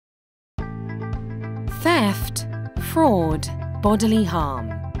Theft, fraud, bodily harm.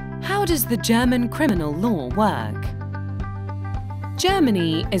 How does the German criminal law work?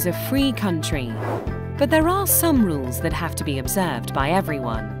 Germany is a free country, but there are some rules that have to be observed by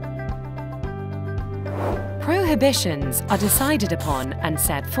everyone. Prohibitions are decided upon and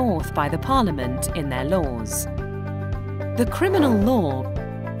set forth by the Parliament in their laws. The criminal law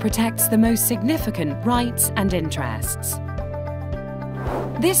protects the most significant rights and interests.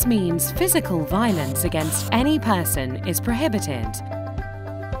 This means physical violence against any person is prohibited,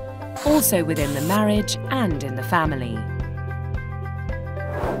 also within the marriage and in the family.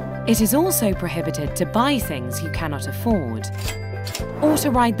 It is also prohibited to buy things you cannot afford, or to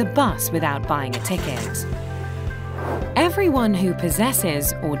ride the bus without buying a ticket. Everyone who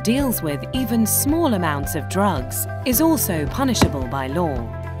possesses or deals with even small amounts of drugs is also punishable by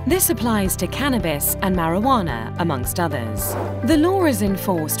law. This applies to cannabis and marijuana, amongst others. The law is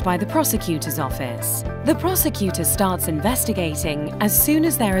enforced by the prosecutor's office. The prosecutor starts investigating as soon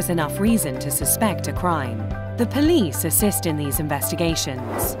as there is enough reason to suspect a crime. The police assist in these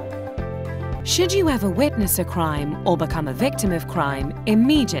investigations. Should you ever witness a crime or become a victim of crime,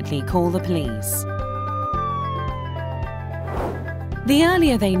 immediately call the police. The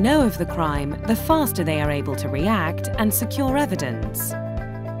earlier they know of the crime, the faster they are able to react and secure evidence.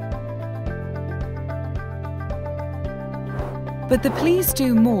 But the police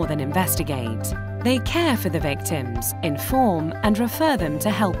do more than investigate. They care for the victims, inform and refer them to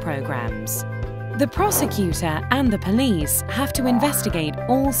help programs. The prosecutor and the police have to investigate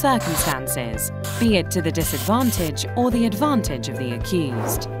all circumstances, be it to the disadvantage or the advantage of the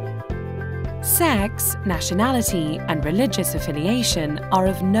accused. Sex, nationality and religious affiliation are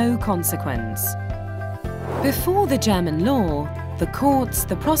of no consequence. Before the German law, the courts,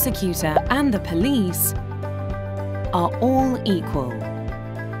 the prosecutor and the police are all equal.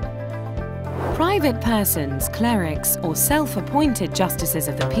 Private persons, clerics or self-appointed justices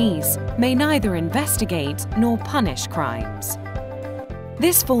of the peace may neither investigate nor punish crimes.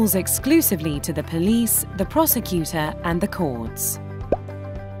 This falls exclusively to the police, the prosecutor and the courts.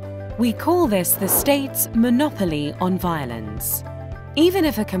 We call this the state's monopoly on violence. Even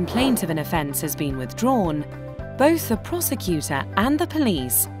if a complaint of an offence has been withdrawn, both the prosecutor and the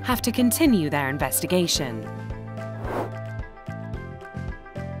police have to continue their investigation.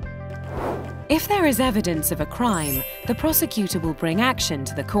 If there is evidence of a crime, the prosecutor will bring action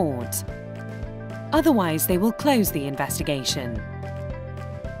to the court. Otherwise, they will close the investigation.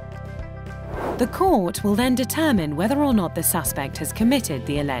 The court will then determine whether or not the suspect has committed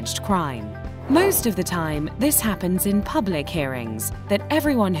the alleged crime. Most of the time, this happens in public hearings that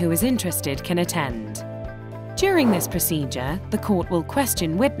everyone who is interested can attend. During this procedure, the court will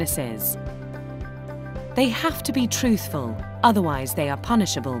question witnesses. They have to be truthful, otherwise they are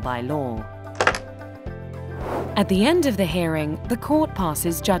punishable by law. At the end of the hearing, the court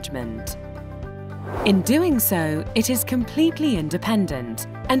passes judgment. In doing so, it is completely independent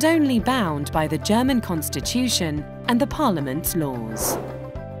and only bound by the German Constitution and the Parliament's laws.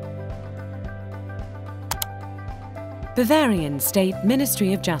 Bavarian State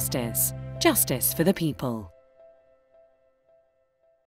Ministry of Justice. Justice for the people.